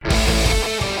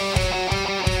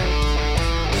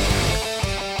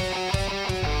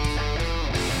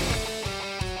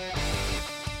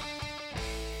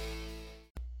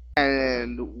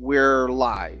And we're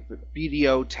live at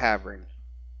BDO Tavern,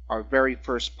 our very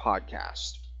first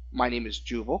podcast. My name is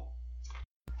Jubal,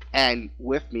 and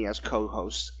with me as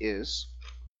co-host is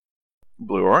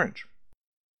Blue Orange.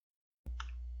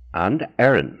 And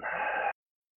Aaron.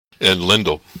 And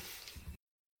Lyndall.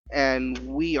 And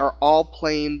we are all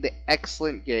playing the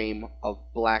excellent game of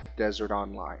Black Desert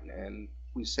Online. And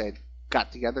we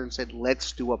got together and said,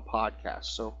 let's do a podcast.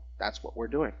 So that's what we're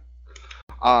doing.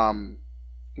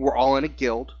 We're all in a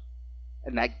guild,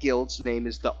 and that guild's name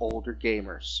is the Older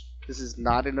Gamers. This is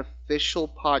not an official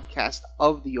podcast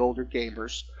of the Older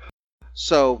Gamers.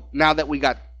 So now that we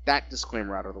got that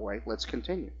disclaimer out of the way, let's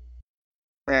continue.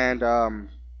 And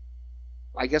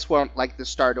I guess we'd like to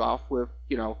start off with,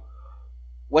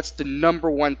 what's the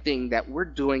number one thing that we're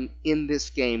doing in this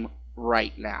game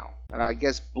right now? And I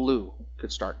guess Blue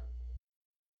could start.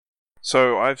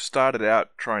 So I've started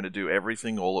out trying to do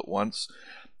everything all at once,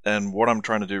 and what I'm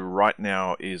trying to do right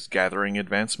now is gathering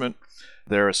advancement.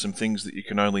 There are some things that you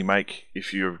can only make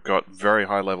if you've got very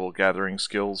high level gathering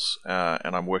skills,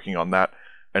 and I'm working on that.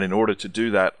 And in order to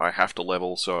do that, I have to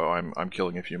level, so I'm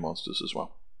killing a few monsters as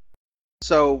well.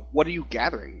 So what are you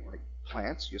gathering? Like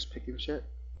plants? Just picking shit?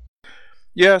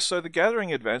 Yeah, so the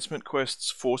gathering advancement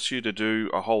quests force you to do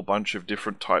a whole bunch of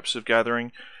different types of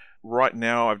gathering. Right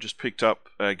now, I've just picked up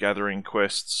gathering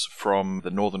quests from the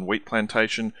Northern Wheat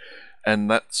Plantation,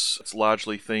 and it's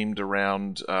largely themed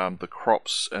around the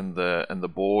crops and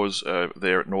the boars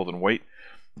there at Northern Wheat.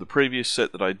 The previous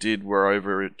set that I did were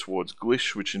over towards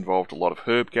Glish, which involved a lot of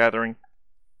herb gathering,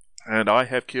 and I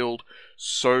have killed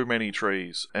so many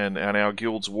trees, and our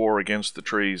guild's war against the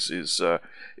trees is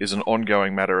an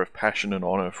ongoing matter of passion and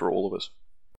honor for all of us.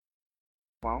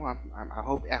 Well,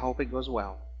 I hope it goes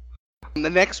well.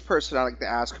 The next person I'd like to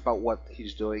ask about what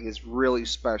he's doing is really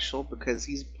special because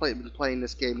he's been playing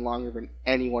this game longer than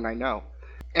anyone I know.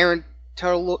 Aaron,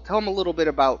 tell him a little bit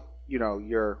about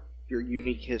your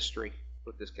unique history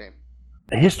with this game.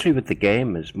 The history with the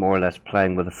game is more or less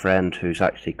playing with a friend who's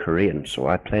actually Korean, so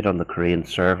I played on the Korean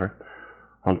server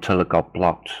until it got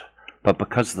blocked. But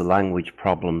because of the language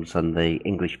problems and the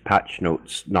English patch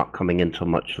notes not coming in till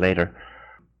much later,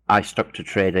 I stuck to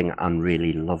trading and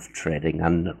really loved trading.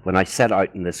 And when I set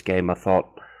out in this game, I thought,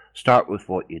 start with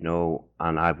what you know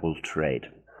and I will trade.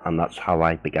 And that's how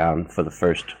I began for the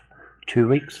first 2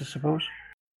 weeks, I suppose.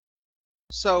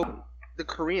 So, the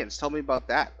Koreans, tell me about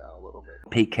that a little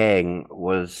bit. PKing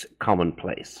was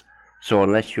commonplace. So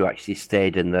unless you actually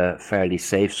stayed in the fairly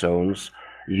safe zones,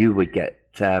 you would get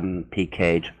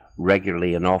PK'd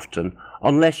regularly and often.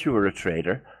 Unless you were a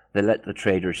trader, they let the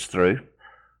traders through.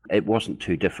 It wasn't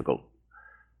too difficult.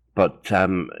 But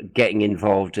getting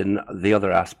involved in the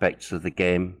other aspects of the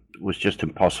game was just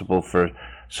impossible for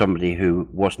somebody who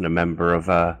wasn't a member of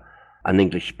an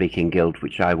English-speaking guild,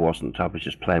 which I wasn't. I was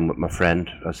just playing with my friend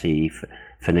as he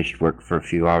finished work for a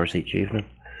few hours each evening.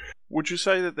 Would you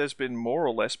say that there's been more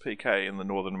or less PK in the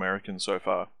Northern American so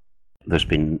far? There's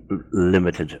been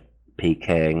limited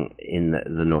PKing in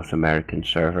the North American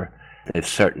server. They've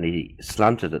certainly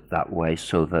slanted it that way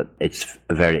so that it's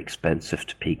very expensive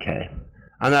to PK.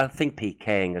 And I think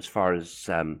PKing, as far as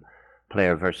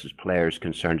player versus player is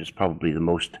concerned, is probably the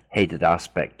most hated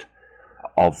aspect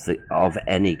of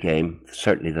any game,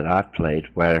 certainly that I've played,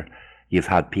 where you've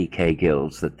had PK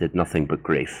guilds that did nothing but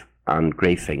grief. And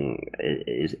griefing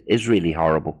is really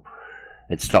horrible.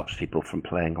 It stops people from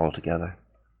playing altogether.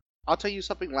 I'll tell you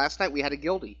something. Last night we had a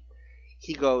guildie.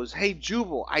 He goes, "Hey,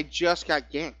 Jubal, I just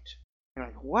got ganked." And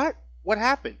I'm like, "What? What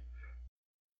happened?"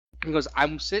 He goes,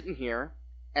 "I'm sitting here,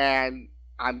 and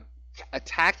I'm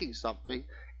attacking something,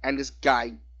 and this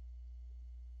guy,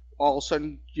 all of a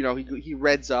sudden, he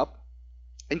reds up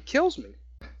and kills me."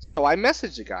 So I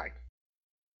messaged the guy.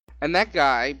 And that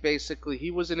guy, basically,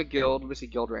 he was in a guild. Let me see,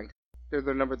 guild rank. They're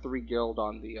the number 3 guild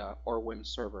on the Orwin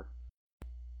server.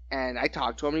 And I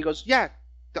talked to him, and he goes, "Yeah,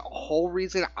 the whole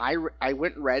reason I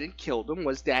went red and killed him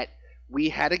was that we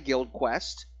had a guild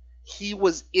quest. He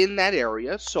was in that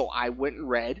area, so I went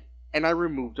red, and I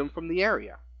removed him from the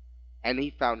area." And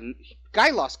the guy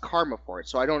lost karma for it,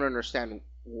 so I don't understand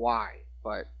why.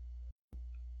 But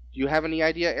do you have any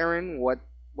idea, Aaron, what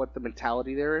the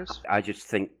mentality there is? I just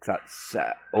think that's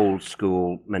old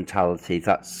school mentality.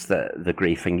 That's the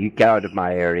griefing. You get out of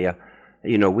my area.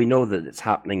 We know that it's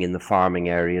happening in the farming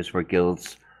areas where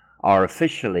guilds are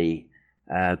officially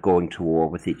going to war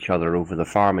with each other over the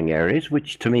farming areas,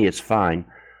 which to me is fine.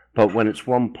 But when it's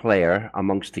one player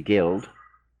amongst a guild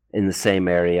in the same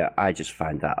area, I just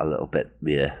find that a little bit,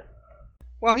 yeah.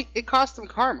 Well, it cost them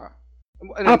karma.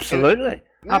 Absolutely.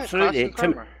 Absolutely.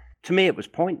 To me, it was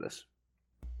pointless.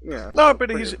 Yeah. No, so but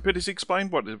pretty- he's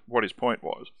explained what his point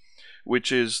was,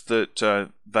 which is that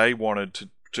they wanted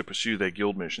to pursue their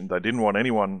guild mission. They didn't want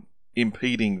anyone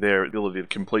impeding their ability to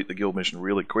complete the guild mission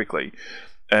really quickly,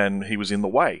 and he was in the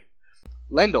way.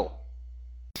 Lendl.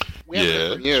 We haven't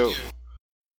heard from you.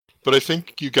 But I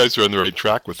think you guys are on the right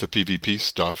track with the PvP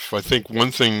stuff. I think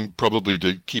one thing probably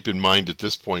to keep in mind at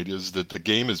this point is that the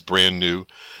game is brand new,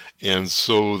 and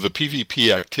so the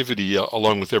PvP activity,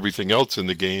 along with everything else in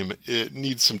the game, it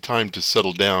needs some time to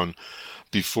settle down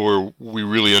before we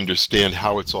really understand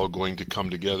how it's all going to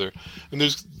come together. And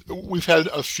we've had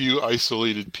a few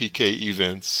isolated PK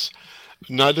events.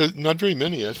 Not very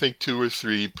many. I think 2 or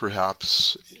 3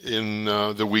 perhaps in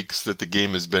the weeks that the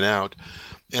game has been out.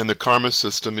 And the karma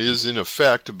system is in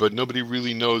effect, but nobody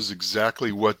really knows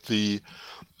exactly what the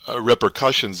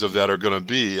repercussions of that are going to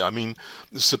be. I mean,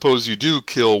 suppose you do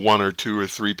kill 1 or 2 or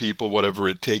 3 people, whatever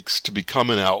it takes to become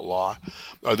an outlaw.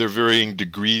 Are there varying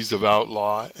degrees of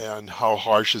outlaw, and how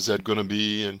harsh is that going to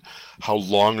be, and how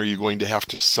long are you going to have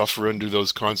to suffer under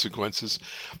those consequences?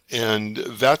 And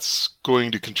that's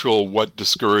going to control what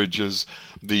discourages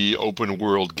the open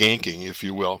world ganking, if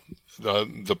you will.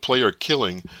 The player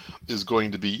killing is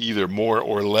going to be either more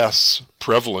or less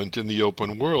prevalent in the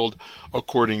open world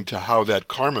according to how that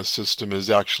karma system is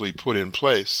actually put in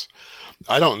place.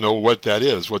 I don't know what that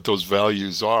is, what those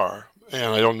values are,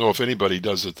 and I don't know if anybody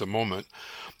does at the moment.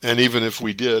 And even if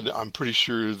we did, I'm pretty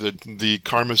sure that the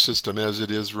karma system as it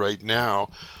is right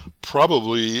now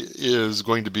probably is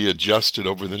going to be adjusted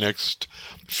over the next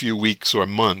few weeks or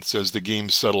months as the game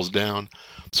settles down.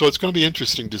 So it's going to be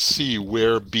interesting to see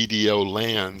where BDO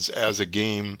lands as a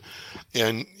game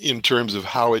and in terms of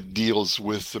how it deals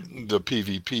with the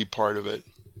PvP part of it.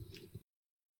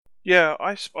 Yeah,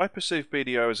 I perceive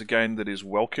BDO as a game that is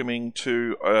welcoming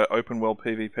to open world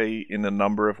PvP in a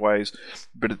number of ways,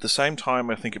 but at the same time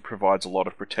I think it provides a lot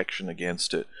of protection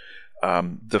against it.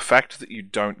 The fact that you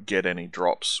don't get any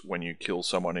drops when you kill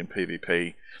someone in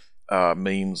PvP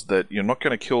means that you're not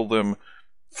going to kill them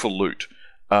for loot.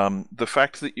 The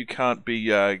fact that you can't be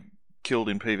killed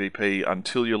in PvP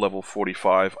until you're level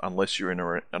 45 unless you're in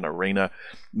an arena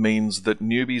means that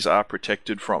newbies are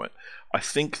protected from it. I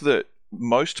think that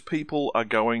most people are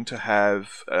going to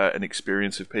have an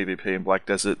experience of PvP in Black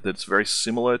Desert that's very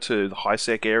similar to the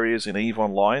high-sec areas in EVE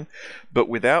Online, but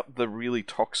without the really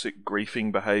toxic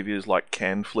griefing behaviors like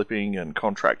can flipping and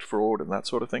contract fraud and that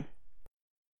sort of thing.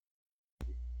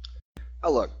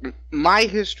 Oh, look, my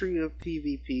history of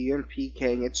PvP and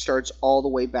PKing, it starts all the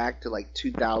way back to like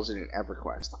 2000 in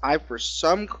EverQuest. For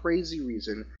some crazy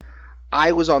reason,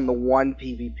 I was on the one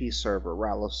PvP server,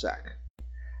 Ralosec.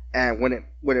 And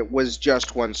when it was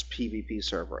just one PvP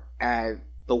server, and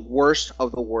the worst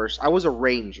of the worst, I was a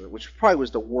ranger, which probably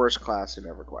was the worst class in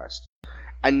EverQuest.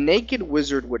 A naked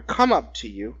wizard would come up to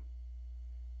you,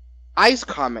 ice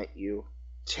comment you,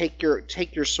 take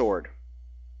your sword,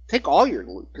 take all your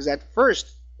loot, because at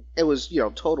first it was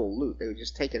total loot. They would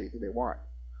just take anything they want.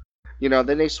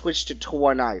 Then they switched it to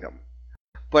one item,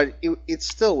 but it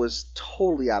still was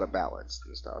totally out of balance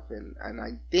and stuff. And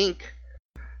I think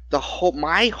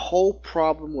my whole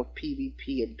problem with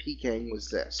PvP and PKing was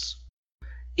this: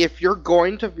 if you're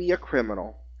going to be a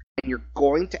criminal and you're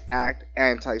going to act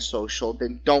antisocial,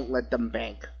 then don't let them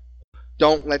bank.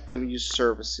 Don't let them use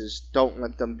services. Don't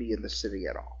let them be in the city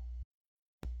at all.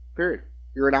 Period.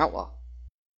 You're an outlaw.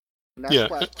 Yeah,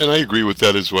 and I agree with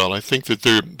that as well. I think that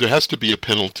there has to be a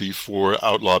penalty for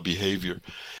outlaw behavior.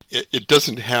 It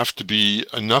doesn't have to be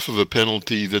enough of a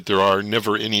penalty that there are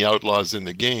never any outlaws in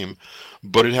the game,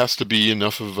 but it has to be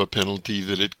enough of a penalty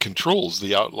that it controls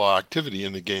the outlaw activity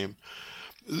in the game.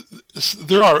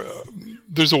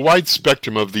 There's a wide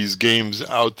spectrum of these games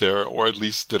out there, or at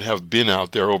least that have been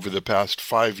out there over the past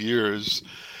 5 years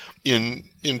in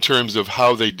terms of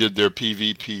how they did their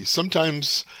PvP.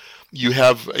 Sometimes you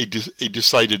have a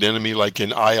decided enemy, like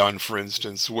in Ion, for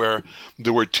instance, where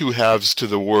there were 2 halves to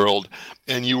the world,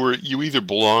 and you either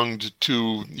belonged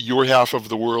to your half of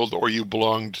the world or you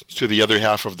belonged to the other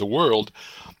half of the world,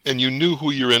 and you knew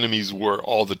who your enemies were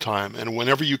all the time. And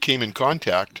whenever you came in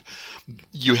contact,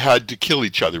 you had to kill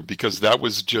each other because that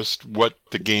was just what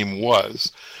the game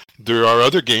was. There are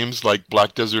other games like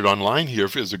Black Desert Online here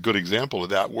is a good example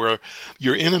of that, where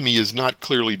your enemy is not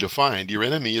clearly defined. Your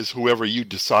enemy is whoever you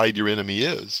decide your enemy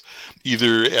is,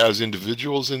 either as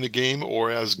individuals in the game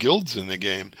or as guilds in the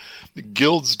game.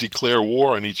 Guilds declare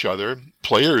war on each other.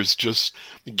 Players just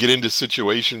get into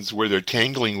situations where they're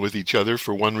tangling with each other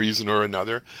for one reason or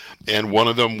another, and one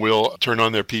of them will turn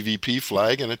on their PvP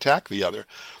flag and attack the other.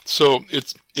 So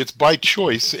it's by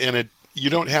choice, and you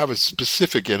don't have a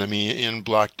specific enemy in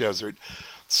Black Desert.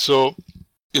 So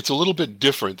It's a little bit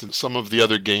different than some of the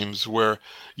other games where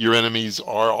your enemies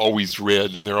are always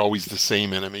red, they're always the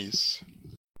same enemies.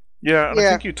 Yeah, and I Yeah.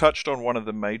 think you touched on one of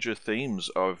the major themes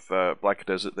of Black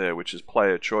Desert there, which is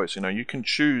player choice. You know, you can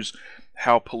choose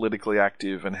how politically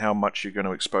active and how much you're going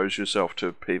to expose yourself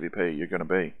to PvP you're going to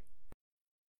be.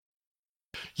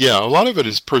 Yeah, a lot of it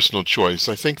is personal choice.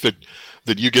 I think that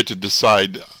you get to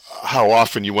decide how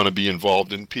often you want to be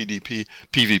involved in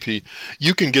PvP.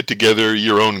 You can get together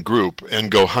your own group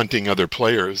and go hunting other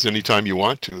players anytime you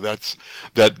want to.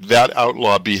 That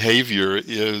outlaw behavior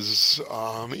is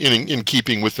in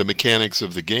keeping with the mechanics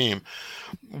of the game.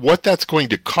 What that's going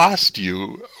to cost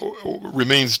you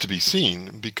remains to be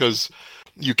seen, because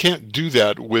you can't do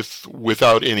that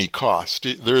without any cost.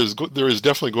 There is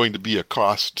definitely going to be a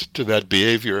cost to that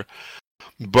behavior,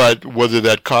 but whether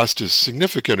that cost is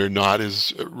significant or not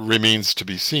remains to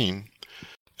be seen.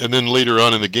 And then later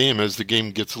on in the game, as the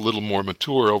game gets a little more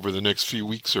mature over the next few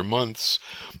weeks or months,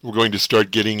 we're going to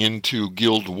start getting into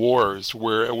guild wars,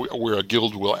 where a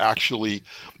guild will actually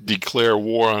declare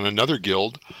war on another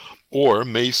guild, or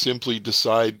may simply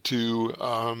decide to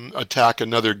attack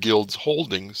another guild's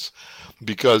holdings.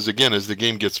 Because again, as the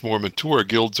game gets more mature,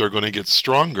 guilds are going to get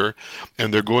stronger,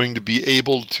 and they're going to be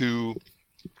able to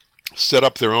set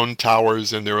up their own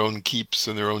towers and their own keeps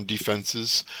and their own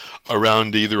defenses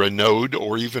around either a node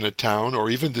or even a town or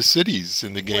even the cities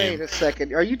in the game. Wait a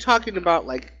second. Are you talking about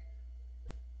like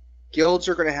guilds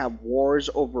are going to have wars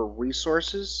over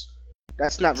resources?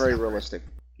 That's not very realistic.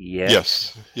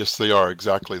 Yes. Yes, they are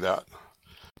exactly that.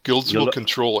 Guilds You'll- will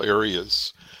control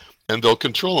areas, and they'll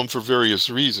control them for various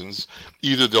reasons.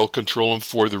 Either they'll control them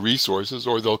for the resources,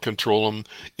 or they'll control them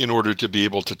in order to be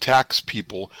able to tax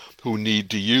people who need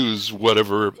to use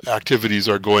whatever activities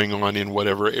are going on in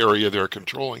whatever area they're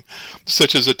controlling,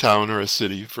 such as a town or a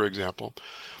city, for example.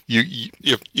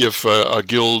 If a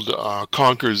guild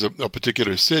conquers a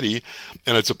particular city,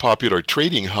 and it's a popular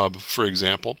trading hub, for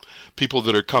example, people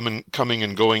that are coming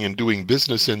and going and doing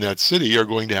business in that city are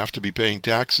going to have to be paying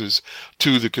taxes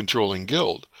to the controlling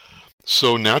guild.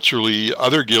 So naturally,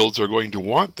 other guilds are going to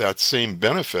want that same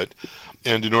benefit,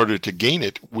 and in order to gain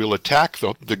it, will attack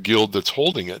the guild that's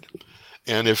holding it.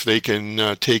 And if they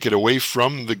can take it away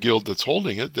from the guild that's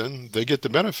holding it, then they get the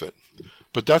benefit.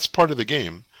 But that's part of the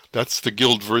game. That's the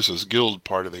guild versus guild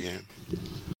part of the game.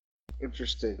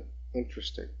 Interesting.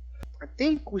 I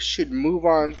think we should move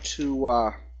on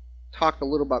to talk a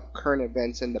little about current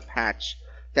events in the patch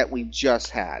that we just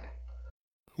had.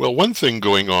 Well, one thing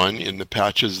going on in the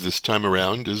patches this time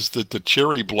around is that the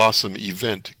Cherry Blossom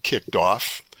event kicked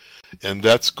off, and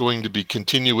that's going to be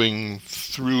continuing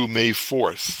through May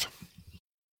 4th.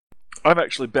 I've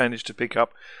actually managed to pick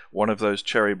up one of those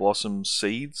cherry blossom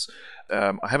seeds.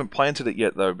 I haven't planted it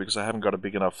yet, though, because I haven't got a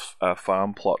big enough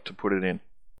farm plot to put it in.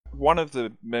 One of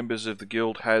the members of the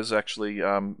guild has actually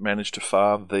managed to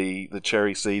farm the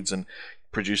cherry seeds and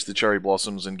produce the cherry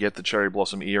blossoms and get the cherry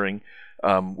blossom earring.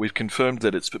 We've confirmed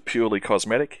that it's purely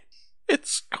cosmetic.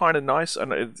 It's kind of nice,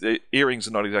 and earrings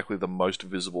are not exactly the most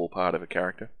visible part of a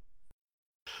character.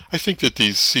 I think that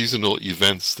these seasonal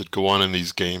events that go on in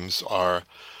these games are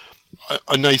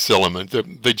a nice element.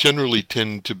 They generally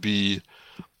tend to be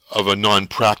of a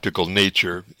non-practical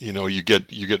nature. You know, you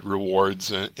get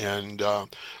rewards, and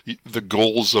the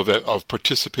goals of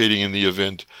participating in the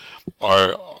event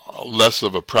are less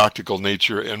of a practical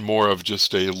nature and more of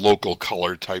just a local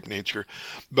color type nature.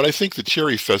 But I think the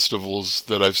cherry festivals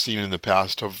that I've seen in the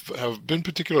past have been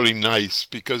particularly nice,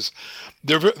 because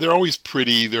they're always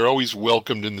pretty, they're always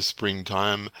welcomed in the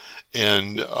springtime,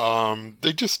 and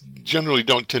they just generally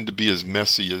don't tend to be as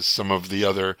messy as some of the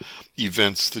other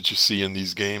events that you see in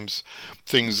these games.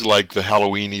 Things like the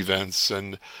Halloween events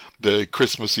and the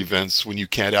Christmas events, when you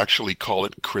can't actually call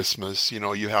it Christmas. You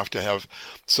know, you have to have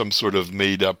some sort of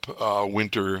made-up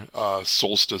winter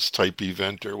solstice type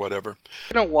event or whatever.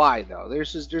 You know why, though?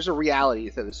 There's a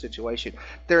reality to the situation.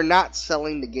 They're not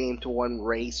selling the game to one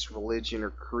race, religion,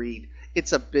 or creed.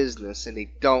 It's a business, and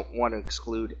they don't want to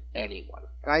exclude anyone.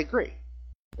 And I agree.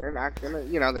 They're not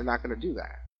gonna do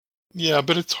that. Yeah,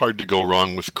 but it's hard to go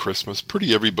wrong with Christmas.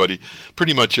 Pretty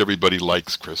much everybody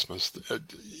likes Christmas.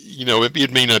 You know,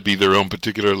 it may not be their own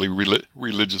particularly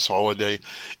religious holiday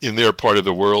in their part of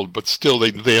the world, but still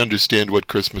they understand what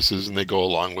Christmas is, and they go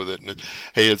along with it. And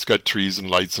hey, it's got trees and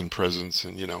lights and presents,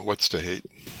 and you know, what's to hate?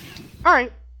 All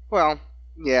right. Well,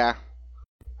 yeah,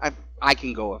 I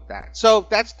can go with that. So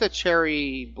that's the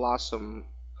cherry blossom.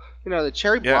 You know, the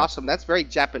cherry blossom. That's very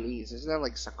Japanese, isn't that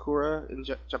like sakura in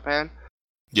Japan?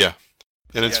 Yeah,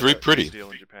 and it's very pretty. Deal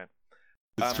in Japan.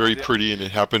 It's very pretty, and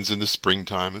it happens in the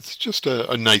springtime. It's just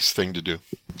a nice thing to do.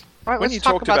 All right, When let's you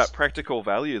talk talked about practical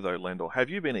value, though, Lendl, have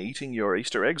you been eating your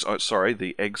Easter eggs? Oh, sorry,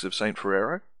 the eggs of Saint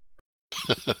Ferrero?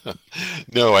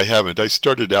 No, I haven't. I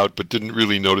started out but didn't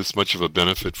really notice much of a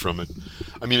benefit from it.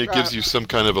 I mean, it gives you some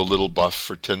kind of a little buff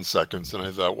for 10 seconds, and I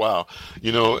thought, wow,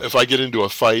 if I get into a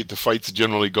fight, the fight's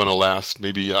generally going to last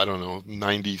maybe, I don't know,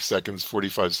 90 seconds,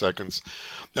 45 seconds.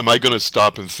 Am I going to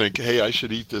stop and think, hey, I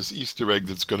should eat this Easter egg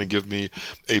that's going to give me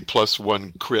a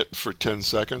 +1 crit for 10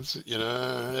 seconds?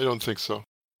 I don't think so.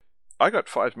 I got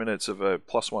 5 minutes of a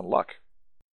 +1 luck.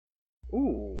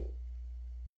 Ooh,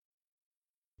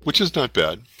 Which is not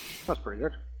bad. that's pretty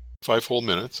good. 5 whole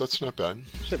minutes, that's not bad.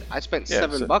 Shit, I spent Yeah,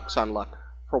 $7 on luck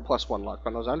for +1 luck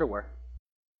on those underwear.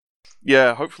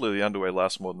 Yeah, hopefully the underwear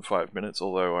lasts more than 5 minutes,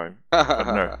 although I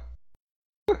don't know.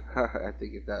 I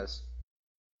think it does.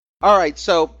 All right,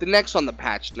 so the next on the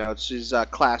patch notes is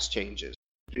class changes.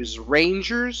 There's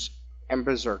Rangers and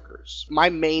Berserkers. My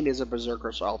main is a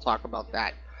Berserker, so I'll talk about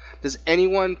that. Does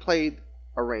anyone play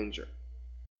a Ranger?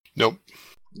 Nope.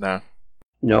 Nah.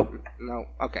 Nope. No.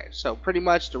 Okay, so pretty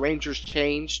much the Rangers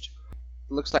changed.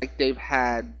 Looks like they've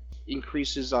had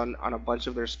increases on a bunch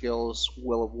of their skills.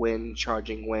 Will of Wind,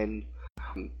 Charging Wind,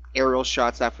 aerial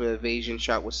shots after the evasion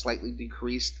shot was slightly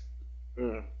decreased.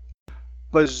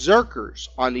 Berserkers,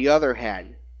 on the other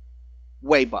hand,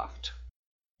 way buffed.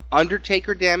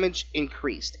 Undertaker damage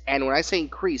increased, and when I say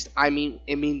increased, I mean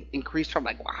increased from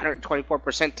like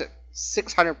 124% to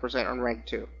 600% on rank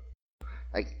 2,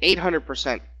 like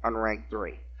 800% on rank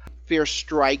 3. Fierce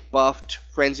Strike buffed,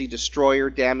 Frenzy Destroyer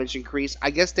damage increased. I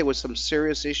guess there was some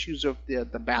serious issues with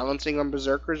the balancing on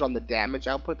Berserkers on the damage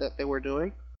output that they were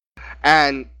doing,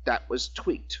 and that was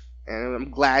tweaked. And I'm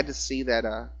glad to see that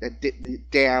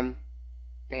Damn,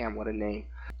 what a name.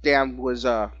 Damn was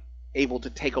able to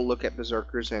take a look at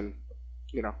Berserkers and,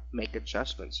 make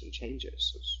adjustments and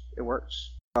changes. It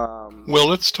works. Well,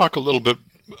 let's talk a little bit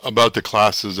about the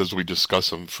classes as we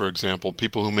discuss them. For example,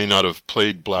 people who may not have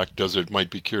played Black Desert might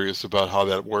be curious about how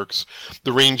that works.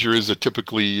 The Ranger is a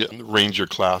typically Ranger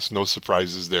class, no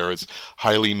surprises there. It's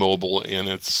highly mobile and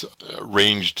it's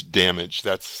ranged damage.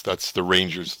 That's the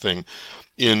Ranger's thing.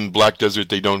 In Black Desert,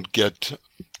 they don't get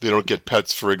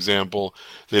pets, for example.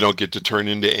 They don't get to turn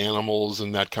into animals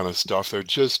and that kind of stuff. They're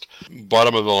just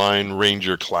bottom of the line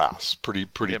Ranger class. Pretty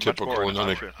typical and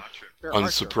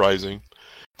unsurprising.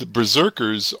 The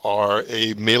Berserkers are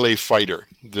a melee fighter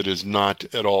that is not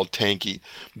at all tanky.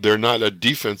 They're not a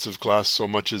defensive class so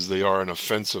much as they are an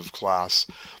offensive class.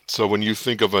 So when you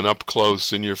think of an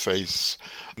up-close, in-your-face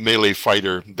melee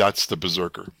fighter, that's the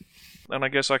Berserker. And I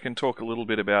guess I can talk a little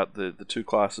bit about the two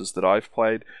classes that I've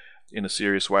played in a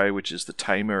serious way, which is the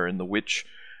Tamer and the Witch.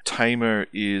 Tamer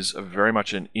is very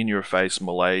much an in-your-face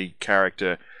melee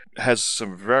character, has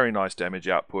some very nice damage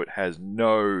output, has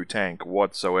no tank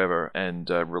whatsoever, and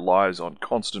relies on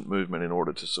constant movement in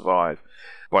order to survive.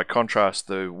 By contrast,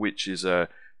 the Witch is a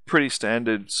pretty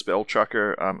standard spell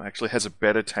chucker, actually has a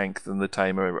better tank than the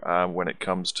Tamer when it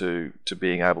comes to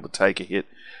being able to take a hit,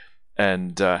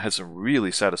 and has some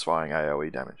really satisfying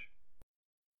AoE damage.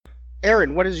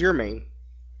 Aaron, what is your main?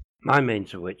 My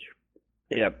main's a Witch.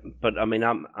 Yeah, but I mean,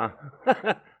 I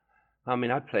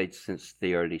played since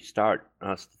the early start.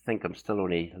 I think I'm still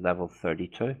only level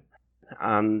 32.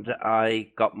 And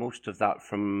I got most of that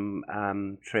from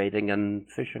trading and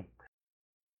fishing.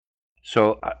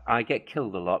 So I get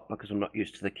killed a lot because I'm not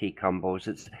used to the key combos.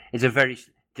 It's a very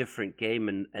different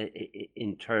game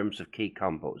in terms of key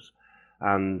combos.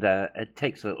 And it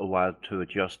takes a little while to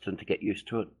adjust and to get used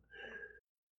to it.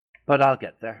 But I'll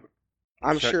get there.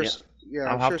 I'm Certainly. sure. Yeah,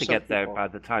 I'll I'm have sure to some get there people- by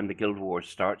the time the Guild Wars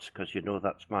starts, because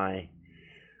that's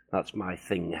my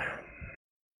thing.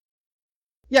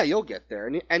 Yeah, you'll get there,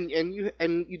 and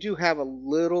you do have a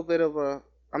little bit of a.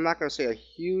 I'm not going to say a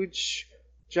huge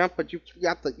jump, but you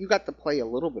got to play a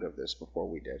little bit of this before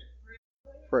we did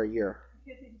for a year.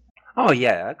 Oh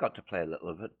yeah, I got to play a little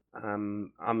of it.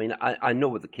 I mean, I know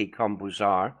what the key combos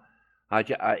are.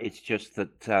 It's just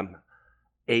that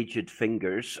aged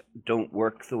fingers don't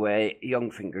work the way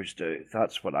young fingers do.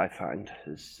 That's what I find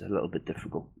is a little bit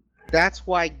difficult. That's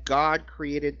why God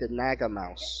created the Naga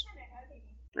mouse.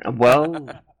 Well,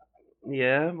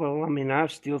 yeah. Well, I mean, I have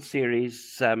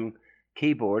SteelSeries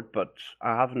keyboard, but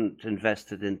I haven't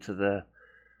invested into the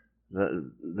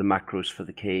macros for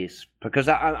the keys because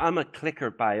I'm a clicker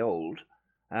by old.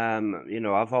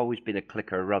 I've always been a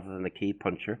clicker rather than a key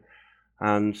puncher,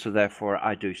 and so therefore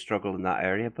I do struggle in that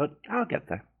area. But I'll get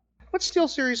there. What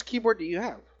SteelSeries keyboard do you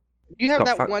have? Do you have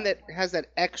that one that has that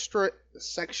extra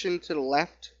section to the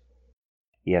left?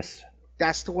 Yes.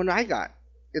 That's the one I got.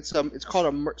 It's called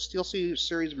a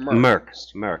SteelSeries Merc.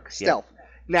 Merc. Stealth. Yeah.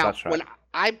 Now, That's right. when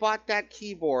I bought that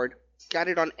keyboard, got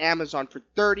it on Amazon for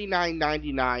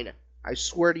 $39.99. I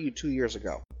swear to you, 2 years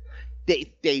ago.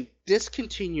 They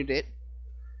discontinued it,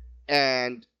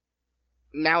 and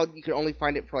now you can only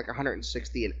find it for like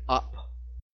 160 and up.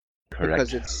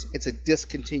 Correct. Because it's a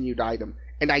discontinued item,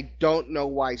 and I don't know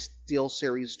why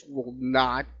SteelSeries will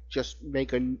not just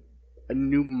make a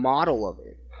new model of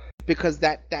it. Because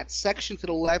that section to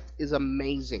the left is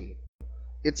amazing.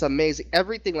 It's amazing.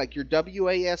 Everything, like your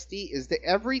WASD,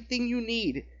 everything you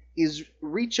need is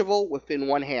reachable within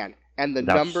one hand, and the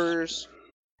numbers,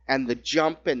 and the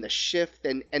jump, and the shift,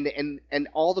 and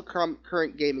all the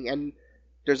current gaming. And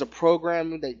there's a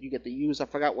program that you get to use. I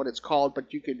forgot what it's called,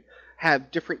 but you could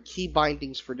have different key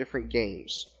bindings for different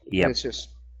games. Yeah, it's just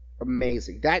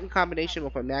amazing. That in combination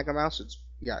with a Naga mouse,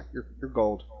 you're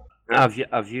gold. I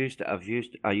used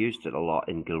it a lot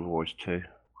in Guild Wars 2.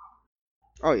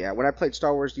 Oh yeah, when I played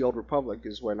Star Wars: The Old Republic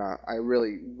is when I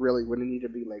really when it needed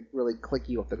to be like really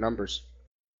clicky with the numbers.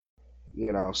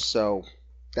 So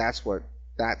that's what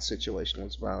that situation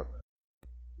was about.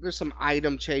 There's some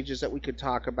item changes that we could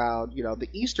talk about. The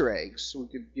Easter eggs. We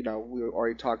could, we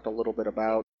already talked a little bit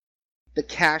about the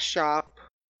cash shop.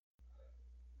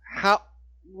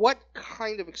 What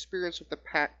kind of experience with the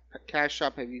cash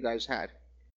shop have you guys had?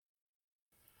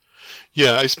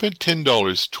 Yeah, I spent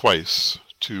 $10 twice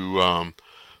to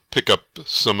pick up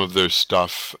some of their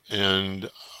stuff, and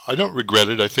I don't regret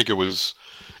it. I think it was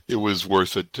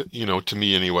worth it, to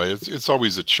me anyway. It's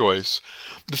always a choice.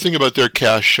 The thing about their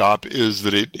cash shop is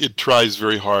that it tries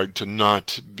very hard to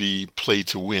not be play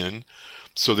to win,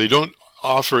 so they don't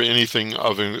offer anything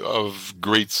of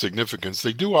great significance.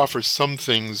 They do offer some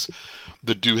things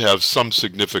that do have some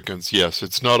significance. Yes,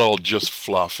 it's not all just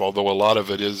fluff, although a lot of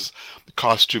it is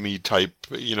costumey type,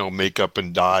 makeup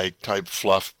and dye type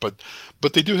fluff, but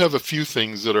they do have a few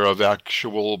things that are of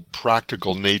actual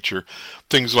practical nature,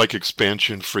 things like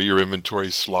expansion for your inventory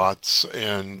slots,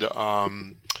 and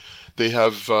they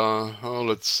have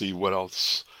let's see what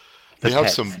else. They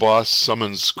have some boss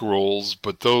summon scrolls,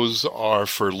 but those are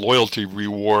for loyalty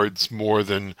rewards more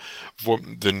than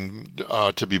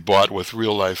to be bought with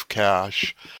real life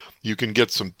cash. You can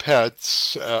get some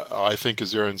pets, I think,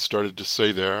 as Aaron started to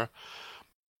say there.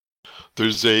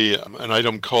 There's an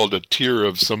item called a tier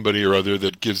of somebody or other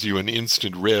that gives you an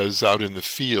instant res out in the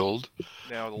field.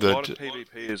 Now, a lot of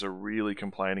PvPers are really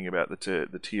complaining about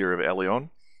the tier of Elion,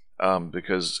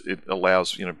 because it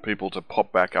allows people to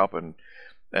pop back up and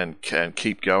can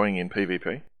keep going in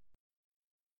PvP.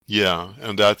 Yeah,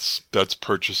 and that's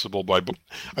purchasable by,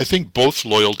 I think, both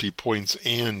loyalty points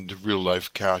and real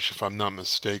life cash, if I'm not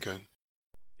mistaken.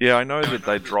 Yeah, I know that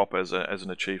they drop as an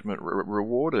achievement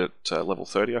reward at level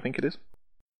 30, I think it is.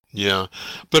 Yeah,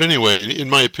 but anyway, in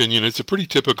my opinion, it's a pretty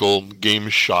typical game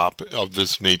shop of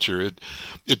this nature.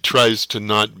 It tries to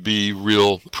not be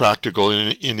real practical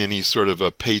in any sort of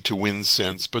a pay-to-win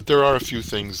sense, but there are a few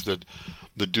things that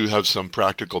do have some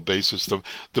practical basis.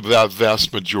 The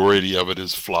vast majority of it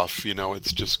is fluff,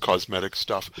 it's just cosmetic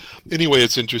stuff. Anyway,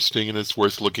 it's interesting and it's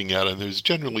worth looking at, and there's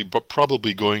generally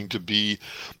probably going to be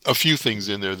a few things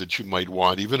in there that you might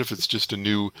want, even if it's just a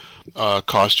new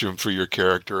costume for your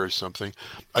character or something.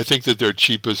 I think that their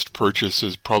cheapest purchase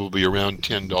is probably around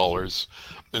 $10,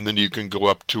 and then you can go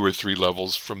up 2 or 3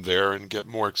 levels from there and get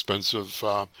more expensive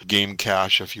game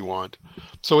cash if you want.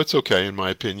 So it's okay, in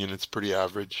my opinion. It's pretty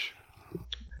average.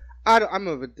 I'm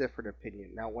of a different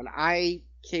opinion. Now, when I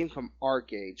came from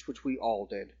ArcAge, which we all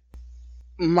did,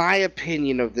 my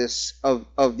opinion of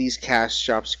these cash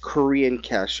shops, Korean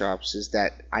cash shops, is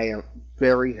that I am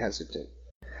very hesitant.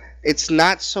 It's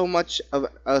not so much of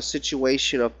a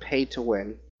situation of pay to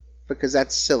win, because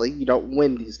that's silly. You don't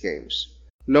win these games.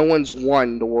 No one's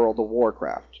won the World of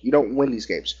Warcraft. You don't win these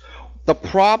games. The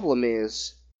problem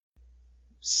is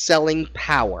selling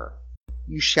power.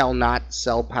 You shall not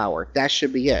sell power. That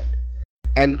should be it.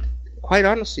 And quite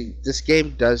honestly, this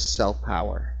game does sell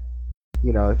power.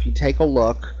 If you take a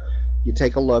look,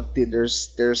 there's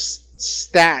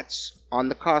stats on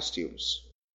the costumes.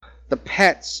 The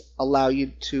pets allow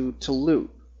you to loot.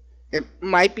 It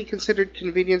might be considered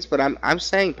convenience, but I'm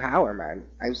saying power, man.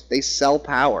 They sell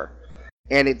power.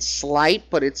 And it's slight,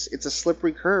 but it's a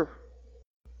slippery curve.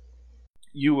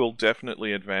 You will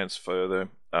definitely advance further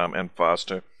and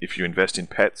faster if you invest in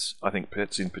pets. I think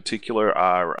pets in particular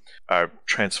are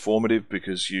transformative,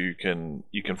 because you can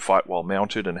fight while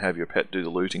mounted and have your pet do the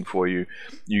looting for you.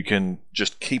 You can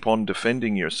just keep on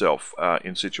defending yourself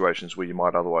in situations where you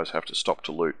might otherwise have to stop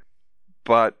to loot.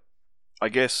 But I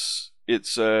guess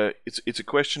it's a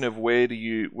question of where do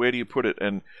you put it,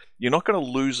 and you're not going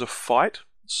to lose a fight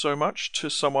so much to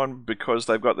someone because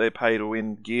they've got their pay to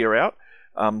win gear out.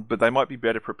 but they might be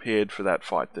better prepared for that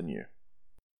fight than you.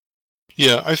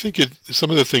 Yeah, I think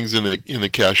some of the things in the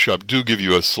cash shop do give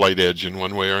you a slight edge in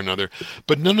one way or another,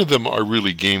 but none of them are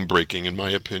really game breaking, in my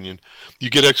opinion. You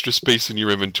get extra space in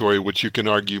your inventory, which you can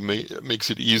argue makes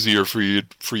it easier for you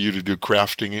to do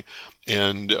crafting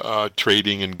and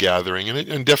trading and gathering,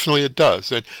 and definitely it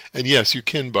does. And yes, you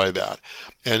can buy that.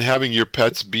 And having your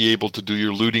pets be able to do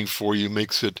your looting for you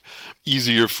makes it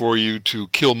easier for you to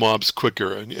kill mobs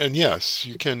quicker. And yes,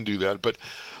 you can do that, but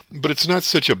it's not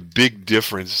such a big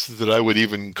difference that I would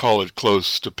even call it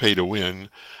close to pay to win.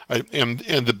 And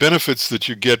the benefits that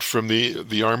you get from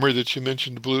the armor that you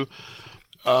mentioned, Blue,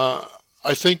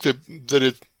 I think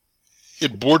that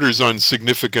it borders on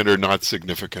significant or not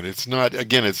significant. It's not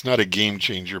a game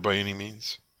changer by any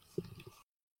means.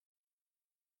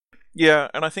 Yeah,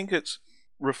 and I think it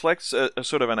reflects a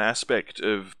sort of an aspect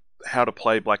of how to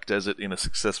play Black Desert in a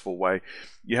successful way.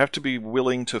 You have to be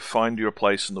willing to find your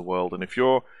place in the world, and if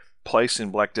your place in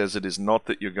Black Desert is not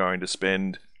that you're going to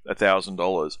spend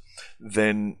 $1,000,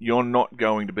 then you're not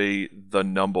going to be the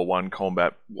number one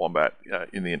combat wombat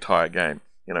in the entire game.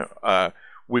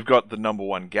 We've got the number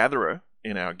one gatherer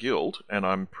in our guild, and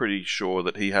I'm pretty sure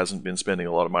that he hasn't been spending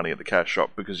a lot of money at the cash shop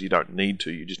because you don't need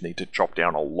to. You just need to chop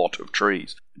down a lot of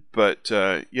trees. But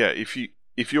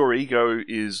if your ego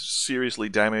is seriously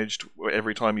damaged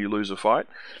every time you lose a fight,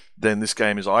 then this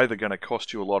game is either going to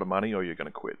cost you a lot of money or you're going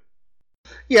to quit.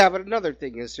 Yeah, but another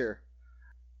thing is here.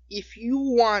 If you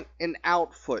want an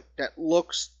outfit that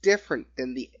looks different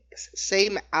than the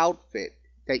same outfit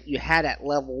that you had at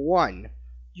level 1,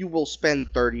 you will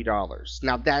spend $30.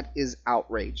 Now that is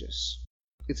outrageous.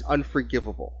 It's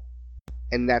unforgivable.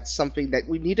 And that's something that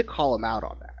we need to call him out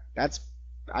on that.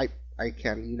 I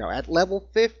can, at level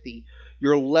 50,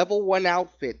 your level 1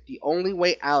 outfit, the only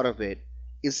way out of it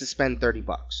is to spend $30.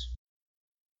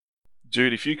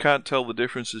 Dude, if you can't tell the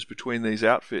differences between these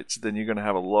outfits, then you're going to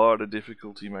have a lot of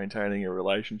difficulty maintaining a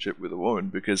relationship with a woman,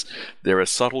 because there are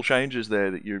subtle changes there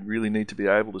that you really need to be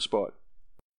able to spot.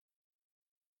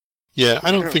 Yeah,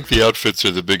 I don't think the outfits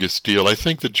are the biggest deal. I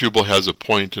think that Jubal has a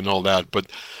point and all that, but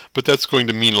that's going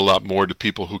to mean a lot more to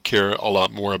people who care a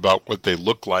lot more about what they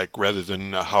look like rather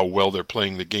than how well they're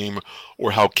playing the game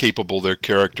or how capable their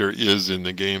character is in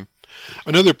the game.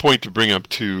 Another point to bring up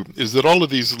too is that all of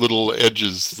these little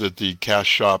edges that the cash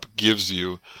shop gives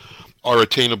you are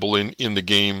attainable in the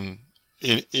game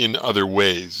in other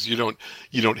ways. You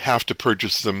don't have to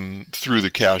purchase them through the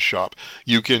cash shop.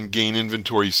 You can gain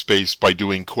inventory space by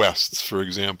doing quests, for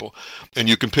example, and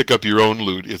you can pick up your own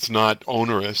loot. It's not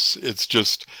onerous. It's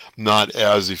just not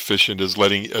as efficient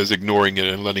as ignoring it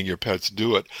and letting your pets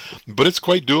do it. But it's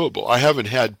quite doable. I haven't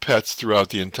had pets throughout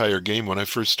the entire game. When I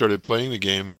first started playing the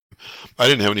game, I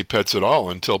didn't have any pets at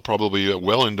all until probably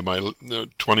well into my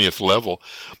 20th level,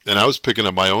 and I was picking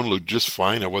up my own loot just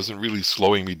fine. It wasn't really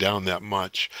slowing me down that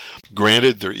much.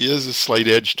 Granted, there is a slight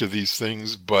edge to these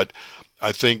things, but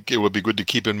I think it would be good to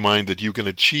keep in mind that you can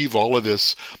achieve all of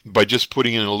this by just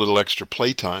putting in a little extra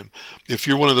playtime. If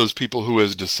you're one of those people who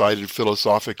has decided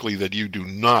philosophically that you do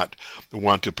not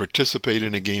want to participate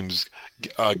in a game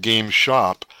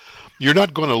shop, you're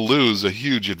not going to lose a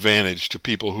huge advantage to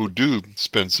people who do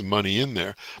spend some money in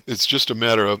there. It's just a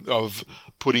matter of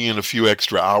putting in a few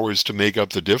extra hours to make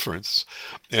up the difference.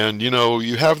 And,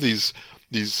 you have these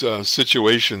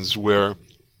situations where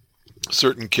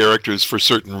certain characters, for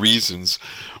certain reasons,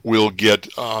 will get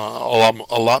a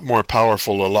lot more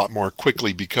powerful a lot more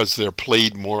quickly because they're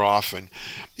played more often.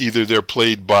 Either they're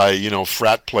played by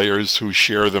frat players who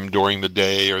share them during the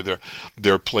day, or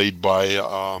they're played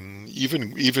by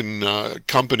even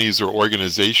companies or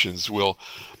organizations will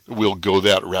go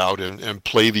that route and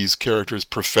play these characters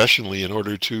professionally in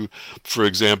order to, for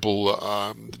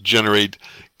example, generate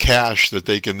cash that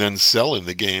they can then sell in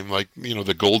the game, like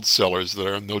the gold sellers that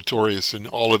are notorious in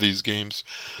all of these games.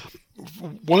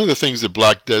 One of the things that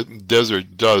Black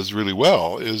Desert does really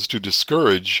well is to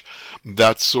discourage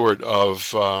that sort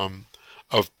of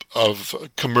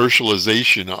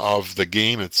commercialization of the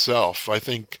game itself. I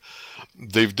think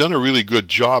they've done a really good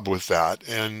job with that,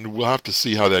 and we'll have to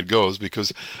see how that goes,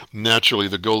 because naturally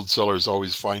the gold sellers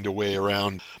always find a way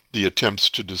around the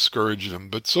attempts to discourage them.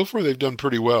 But so far they've done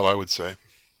pretty well, I would say.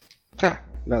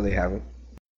 No, they haven't.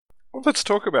 Well, let's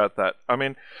talk about that. I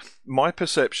mean, my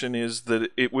perception is that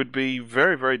it would be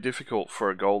very, very difficult for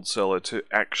a gold seller to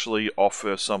actually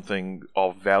offer something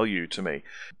of value to me.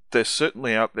 They're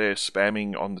certainly out there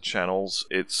spamming on the channels.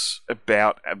 It's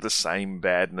about the same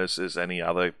badness as any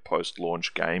other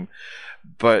post-launch game,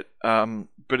 but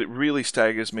it really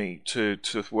staggers me to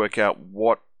work out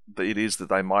what it is that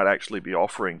they might actually be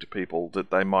offering to people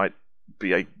that they might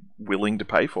be willing to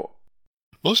pay for.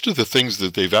 most of the things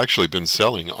that they've actually been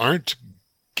selling aren't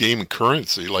game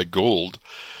currency like gold.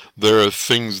 There are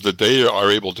things that they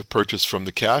are able to purchase from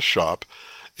the cash shop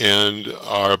and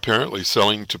are apparently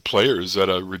selling to players at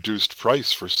a reduced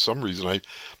price for some reason. I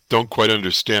don't quite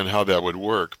understand how that would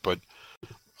work, but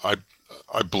I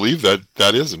I believe that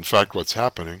that is in fact what's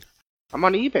happening. I'm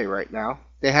on eBay right now.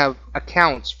 They have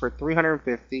accounts for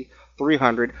 350,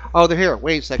 300. Oh, they're here.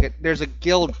 Wait a second. There's a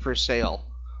guild for sale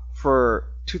for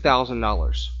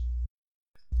 $2,000.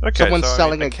 Okay, Someone's so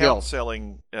selling a account guild.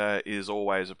 selling is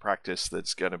always a practice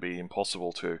that's going to be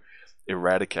impossible to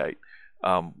eradicate.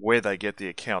 Where they get the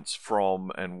accounts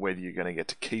from and whether you're going to get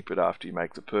to keep it after you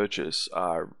make the purchase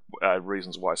are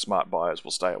reasons why smart buyers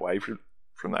will stay away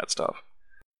from that stuff.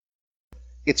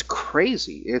 It's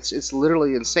crazy. It's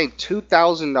literally insane.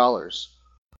 $2,000.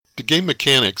 The game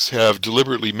mechanics have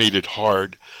deliberately made it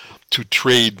hard to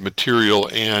trade material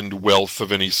and wealth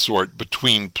of any sort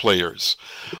between players.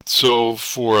 So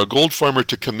for a gold farmer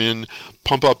to come in,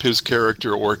 pump up his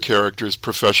character or characters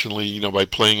professionally, by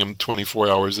playing him 24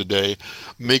 hours a day,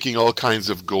 making all kinds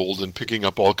of gold and picking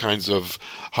up all kinds of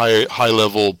high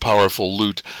level powerful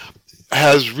loot,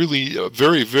 has really a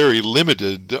very, very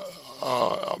limited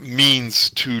means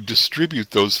to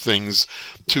distribute those things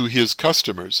to his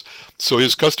customers. So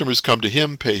his customers come to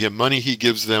him, pay him money. He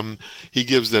gives them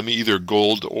either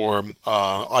gold or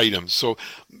items. So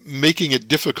making it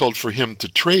difficult for him to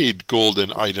trade gold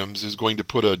and items is going to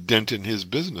put a dent in his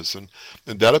business, and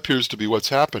that appears to be what's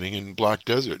happening in Black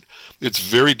Desert. It's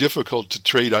very difficult to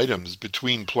trade items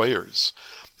between players.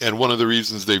 And one of the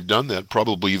reasons they've done that,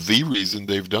 probably the reason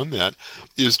they've done that,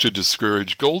 is to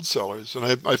discourage gold sellers. And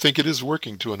I think it is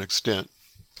working to an extent.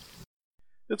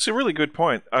 It's a really good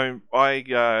point. I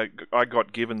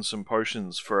got given some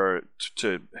potions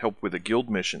to help with a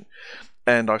guild mission,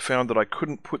 and I found that I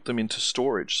couldn't put them into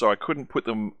storage, so I couldn't put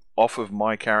them off of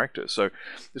my character. So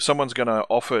if someone's going to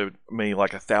offer me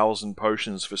like 1,000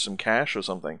 potions for some cash or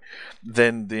something,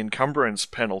 then the encumbrance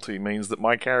penalty means that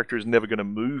my character is never going to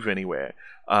move anywhere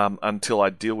until I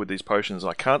deal with these potions.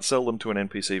 I can't sell them to an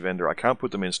NPC vendor. I can't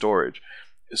put them in storage.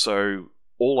 So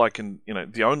all I can,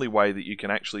 the only way that you can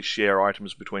actually share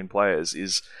items between players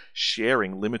is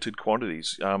sharing limited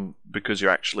quantities because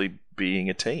you're actually being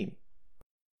a team.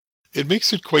 It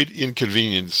makes it quite an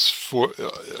inconvenience for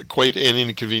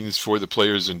the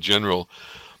players in general,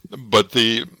 but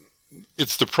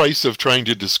it's the price of trying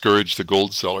to discourage the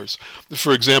gold sellers.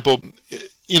 For example,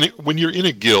 when you're in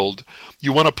a guild,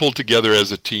 you want to pull together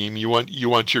as a team. You want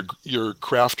your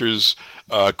crafters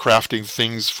crafting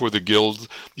things for the guild.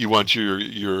 You want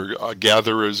your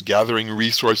gatherers gathering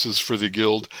resources for the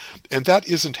guild, and that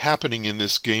isn't happening in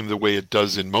this game the way it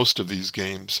does in most of these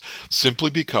games, simply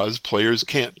because players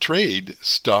can't trade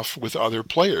stuff with other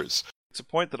players. It's a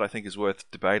point that I think is worth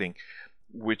debating,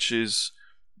 which is,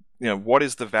 what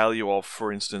is the value of,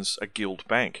 for instance, a guild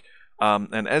bank?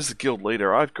 And as the guild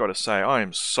leader, I've got to say, I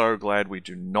am so glad we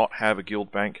do not have a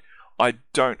guild bank. I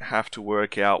don't have to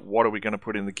work out what are we going to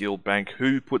put in the guild bank,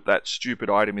 who put that stupid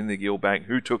item in the guild bank,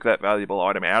 who took that valuable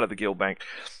item out of the guild bank.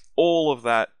 All of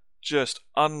that just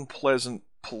unpleasant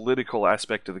political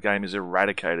aspect of the game is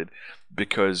eradicated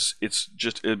because it's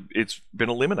been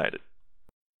eliminated.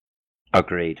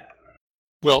 Agreed.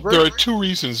 Well, there are two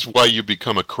reasons why you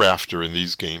become a crafter in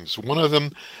these games. One of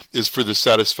them is for the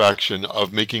satisfaction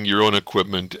of making your own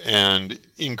equipment and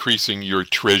increasing your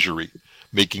treasury,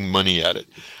 making money at it.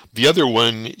 The other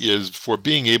one is for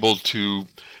being able to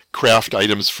craft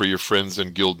items for your friends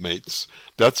and guildmates.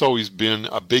 That's always been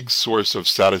a big source of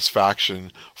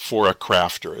satisfaction for a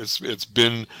crafter. It's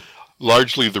been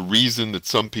largely the reason that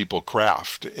some people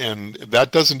craft, and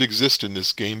that doesn't exist in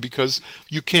this game because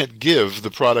you can't give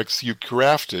the products you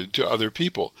crafted to other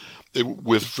people,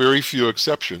 with very few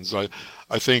exceptions. I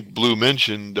think Blue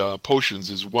mentioned potions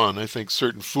is one. I think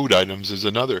certain food items is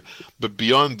another. But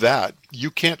beyond that, you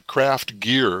can't craft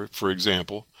gear, for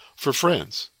example, for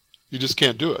friends. You just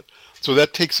can't do it. So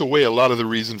that takes away a lot of the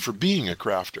reason for being a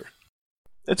crafter.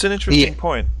 It's an interesting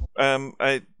point.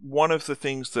 One of the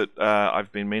things that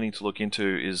I've been meaning to look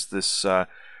into is this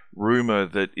rumor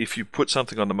that if you put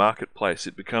something on the marketplace,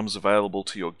 it becomes available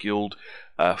to your guild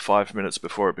 5 minutes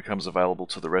before it becomes available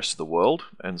to the rest of the world.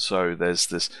 And so there's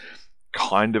this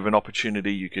kind of an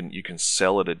opportunity you can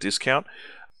sell at a discount.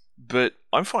 But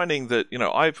I'm finding that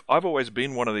I've always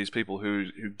been one of these people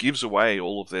who gives away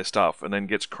all of their stuff and then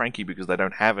gets cranky because they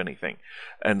don't have anything.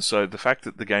 And so the fact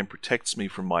that the game protects me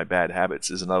from my bad habits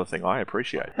is another thing I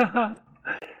appreciate.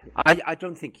 I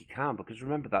don't think you can, because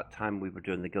remember that time we were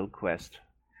doing the guild quest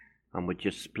and we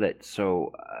just split.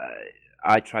 So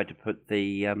I tried to put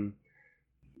the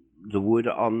wood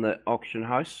on the auction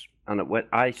house and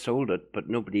I sold it, but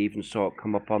nobody even saw it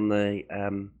come up on the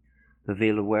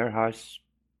Vila Warehouse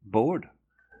board.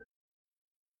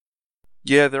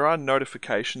 Yeah, there are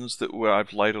notifications that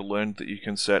I've later learned that you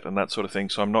can set and that sort of thing,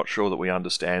 so I'm not sure that we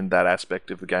understand that aspect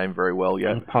of the game very well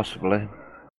yet. Possibly.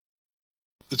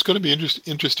 It's going to be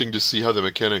interesting to see how the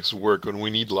mechanics work when we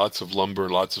need lots of lumber,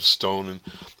 lots of stone, and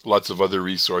lots of other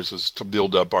resources to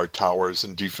build up our towers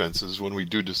and defenses when we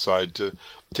do decide to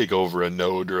take over a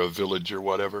node or a village or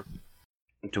whatever.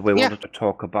 Do we want to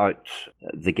talk about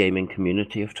the gaming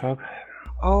community of TOG?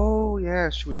 Oh,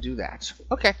 yes, we'll do that.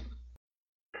 Okay.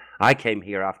 I came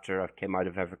here after I came out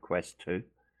of EverQuest 2,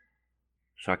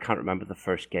 so I can't remember the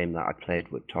first game that I played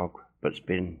with TOG, but it's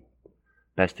been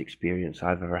best experience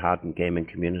I've ever had in gaming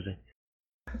community.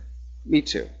 Me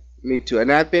too.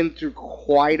 And I've been through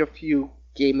quite a few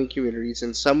gaming communities,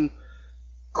 and some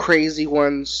crazy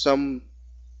ones, some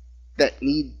that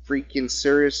need freaking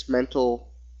serious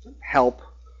mental help.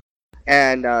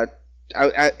 And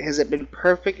has it been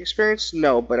perfect experience?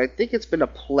 No, but I think it's been a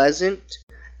pleasant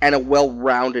and a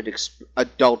well-rounded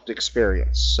adult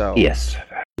experience. So yes,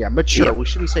 yeah, mature. Yeah. We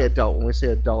shouldn't say adult. When we say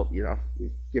adult, we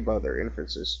give other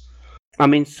inferences. I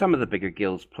mean, some of the bigger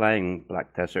guilds playing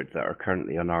Black Desert that are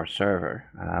currently on our server,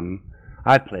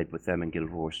 I played with them in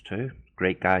Guild Wars 2.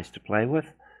 Great guys to play with.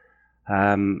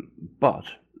 But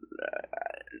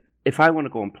if I want to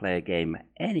go and play a game,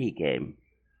 any game,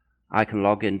 I can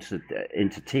log into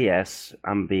TS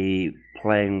and be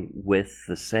playing with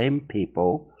the same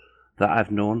people that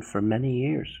I've known for many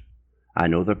years. I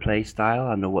know their play style,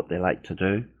 I know what they like to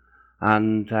do,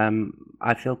 and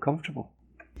I feel comfortable.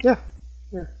 Yeah.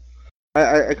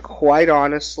 I quite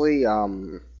honestly,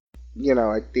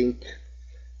 I think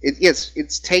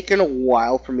it's taken a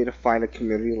while for me to find a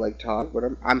community like TOG, but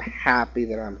I'm happy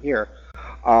that I'm here.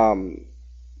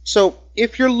 So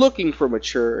if you're looking for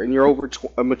mature and you're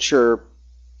a mature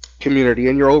community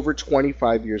and you're over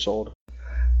 25 years old,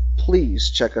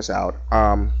 please check us out.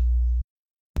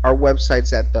 Our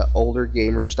website's at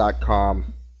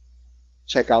theoldergamers.com.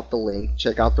 Check out the link.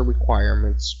 Check out the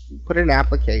requirements. Put in an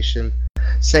application.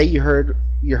 Say you heard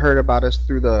about us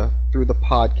through the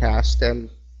podcast, and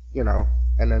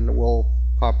and then we'll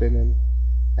pop in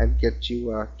and get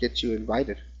you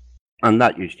invited. And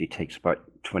that usually takes about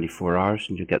 24 hours,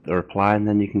 and you get the reply, and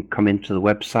then you can come into the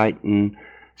website and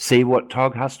see what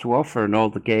TOG has to offer and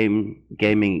all the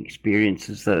gaming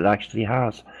experiences that it actually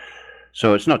has.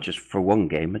 So it's not just for one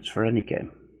game; it's for any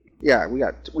game. Yeah, we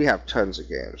have tons of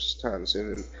games,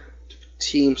 and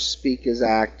TeamSpeak is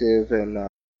active, and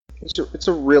it's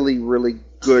a really, really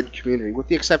good community, with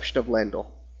the exception of Lendl.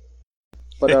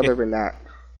 But other than that,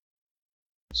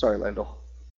 sorry, Lendl.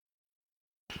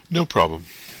 No problem.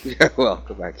 Yeah,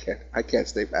 welcome. I can't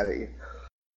stay mad at you.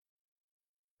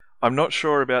 I'm not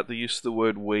sure about the use of the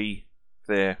word "we"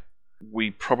 there.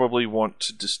 We probably want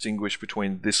to distinguish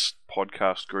between this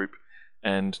podcast group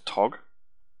and TOG.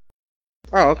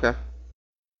 Oh, okay.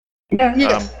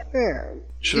 Yeah.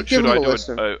 Should I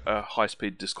do a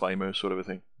high-speed disclaimer sort of a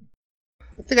thing?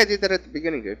 I think I did that at the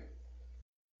beginning, dude.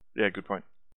 Yeah, good point.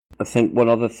 I think one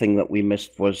other thing that we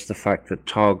missed was the fact that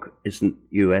TOG isn't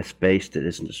US-based, it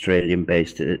isn't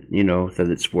Australian-based, that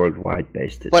it's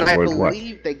worldwide-based. But I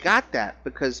believe they got that,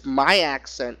 because my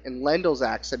accent and Lendl's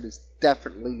accent is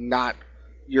definitely not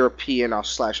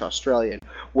European/Australian,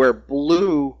 where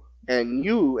Blue and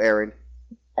you, Aaron,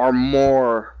 are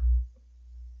more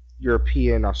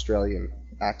European Australian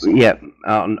accent. Yeah,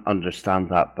 I understand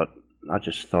that, but I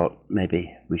just thought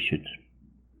maybe we should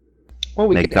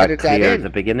make that clear at the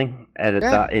beginning. Edit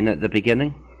that in at the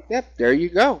begining. Yep, there you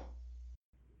go.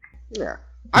 Yeah,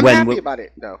 I'm happy about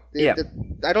it though.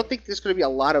 I don't think there's going to be a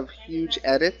lot of huge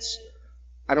edits.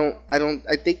 I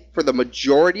think for the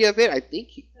majority of it, I think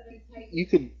you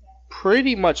could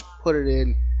pretty much put it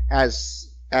in as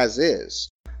is.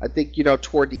 I think,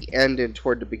 toward the end and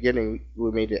toward the beginning,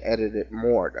 we may to edit it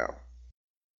more, though.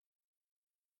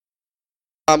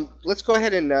 Let's go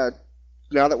ahead and,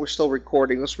 now that we're still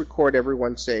recording, let's record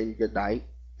everyone saying good night,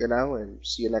 and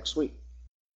see you next week.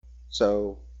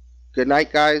 So, good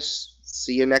night, guys.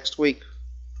 See you next week.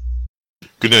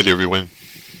 Good night, everyone.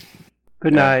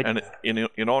 Good night. And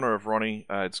in honor of Ronnie,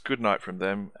 it's good night from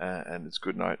them, and it's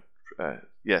good night.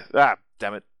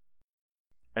 Damn it.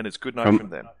 And it's good night from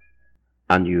them.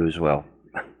 And you as well.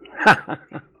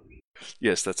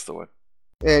 Yes, that's the one.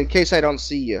 In case I don't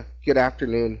see you, good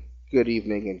afternoon, good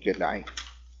evening, and good night.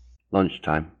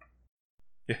 Lunchtime.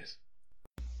 Yes.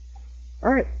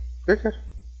 Alright, very good.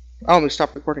 Oh, let me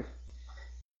stop recording.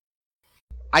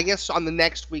 I guess on the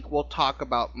next week we'll talk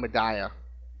about Medaya.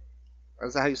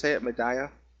 Is that how you say it, Medaya?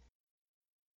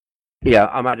 Yeah,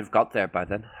 I might have got there by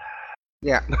then.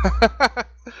 Yeah.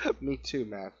 Me too,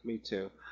 man. Me too.